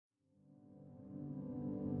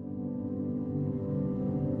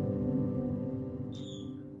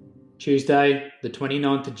Tuesday, the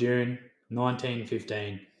 29th of June,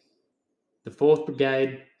 1915. The 4th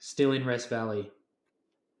Brigade still in Rest Valley.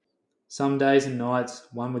 Some days and nights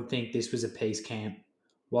one would think this was a peace camp,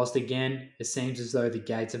 whilst again it seems as though the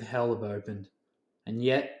gates of hell have opened, and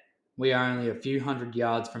yet we are only a few hundred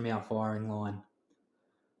yards from our firing line.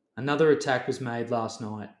 Another attack was made last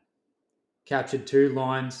night. Captured 2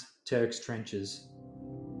 lines, Turks' trenches.